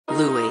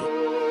Llouis.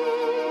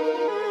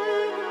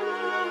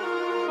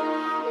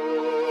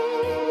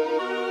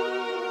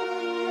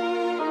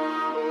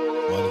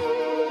 Money,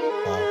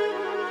 power,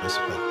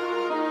 respect.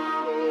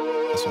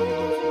 That's what we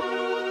do for.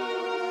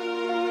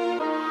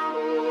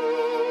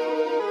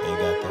 Ain't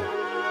got that.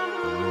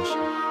 No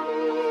shit.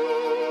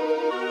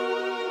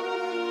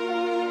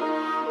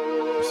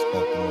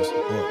 Respect the most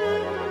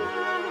important, right?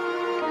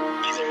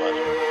 Easy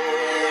money.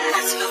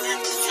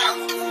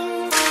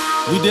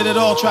 We did it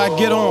all, try to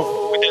get on.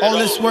 All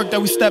this work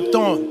that we stepped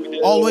on.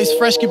 Always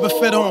fresh, keep it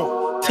fit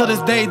on. Till this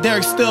day,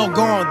 Derek's still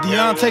gone.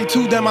 Deontay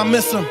too, damn, I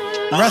miss him.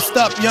 Rest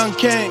up, young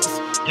kings.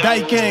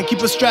 Dyke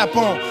keep a strap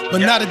on.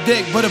 But not a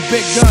dick, but a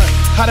big gun.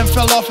 I done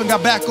fell off and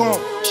got back on.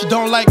 She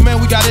don't like men,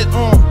 we got it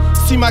on.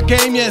 See my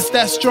game, yeah, it's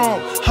that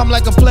strong. I'm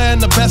like a player in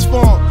the best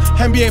form.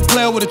 NBA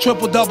player with a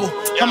triple-double.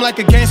 I'm like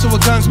a gangster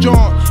with guns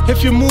drawn.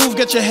 If you move,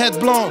 get your head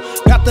blown.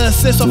 Got the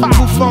assist off a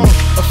new phone.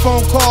 A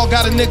phone call,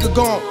 got a nigga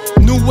gone.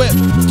 New whip,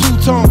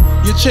 two-tone.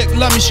 Your chick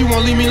love me, she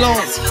won't leave me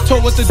alone.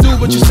 Told what to do,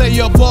 but you say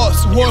you're a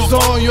boss. War's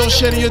on, you're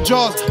shit in your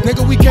jaws.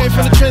 Nigga, we came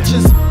from the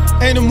trenches.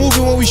 Ain't a movie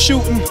when we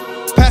shooting.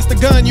 Pass the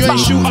gun, you ain't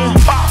shooting.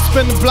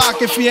 Spin the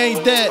block if he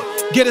ain't dead.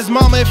 Get his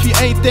mama if he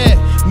ain't there.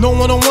 No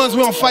one-on-ones,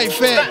 we don't fight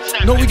fair.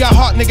 No, we got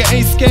heart, nigga,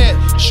 ain't scared.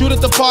 Shoot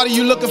at the party,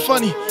 you looking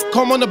funny.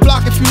 Come on the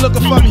block if you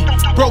looking for me.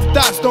 Broke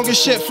thoughts, don't get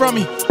shit from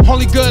me.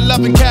 Only good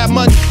loving cat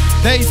money.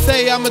 They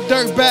say I'm a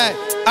dirtbag.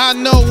 I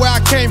know where I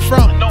came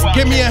from.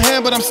 Give me a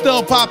hand, but I'm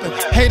still popping.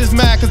 Haters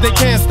mad cause they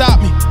can't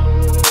stop me.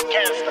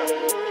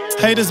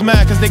 Haters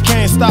mad cause they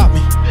can't stop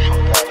me.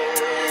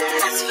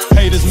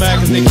 Haters mad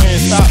cause they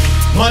can't stop me.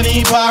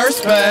 Money, power,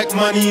 respect,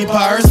 money,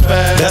 power,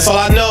 respect. That's all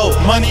I know.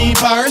 Money,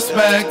 power,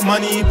 respect,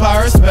 money,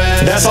 power,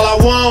 respect. That's all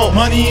I want.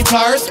 Money,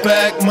 power,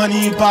 respect,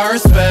 money, power,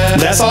 respect.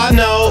 That's all I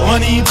know.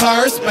 Money,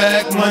 power,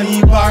 respect,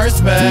 money, power,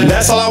 respect.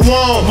 That's all I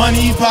want.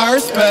 Money, power,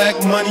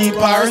 respect, money,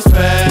 power,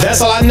 respect.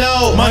 That's all I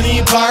know.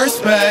 Money, power,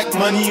 respect,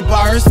 money,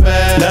 power,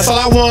 respect. That's all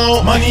I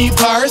want. Money,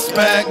 power,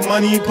 respect,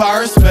 money, power,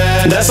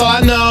 respect. That's all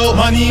I know.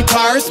 Money,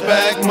 power,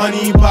 respect,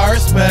 money, power,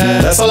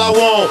 respect. That's all I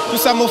want. Tout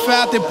ça m'a fait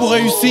hâter pour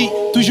réussir.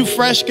 Toujours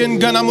fresh qu'une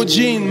gun à mon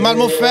jean. Mal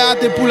m'a fait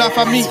hâter pour la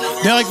famille.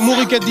 Derek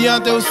mourit que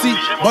Deontay aussi.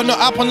 Bon, nous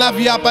apprendre la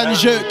vie à pas ni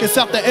jeu. Que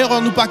certaines erreurs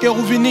nous pas que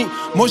rouvini.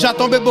 Moi j'ai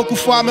tombé beaucoup de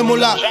fois, mais moi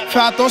là. Fais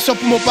attention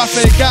pour ne pas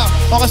faire écart.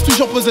 On reste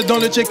toujours posé dans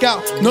le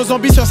check-out. Nos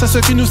ambitions, c'est ce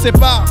qui nous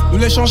sépare. Nous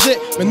les changer,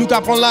 mais nous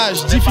qu'apprend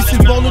l'âge.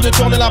 Difficile pour nous de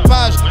tourner la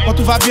page. Quand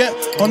tout va bien,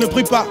 on ne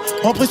prie pas.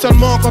 On prie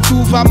seulement quand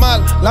tout va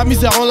mal. La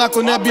misère, on la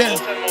connaît bien.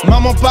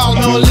 Maman parle,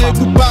 mais on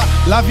l'écoute pas.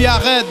 La vie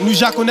arrête, nous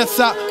já connaître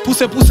ça.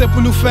 Pousser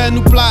pour nous faire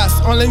nous place.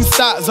 On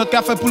l'insta, zot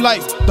café pour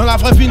life. Dans la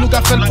vraie vie, nous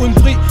qu'a fait pour une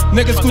prix.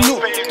 Niggas que nous,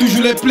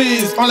 toujours les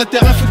please. En le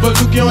terrain, football,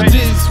 nous qui en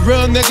disent.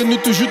 Real niggas, nous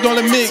toujours dans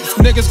le mix.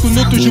 Niggas que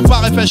nous, toujours pas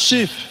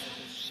réfléchir.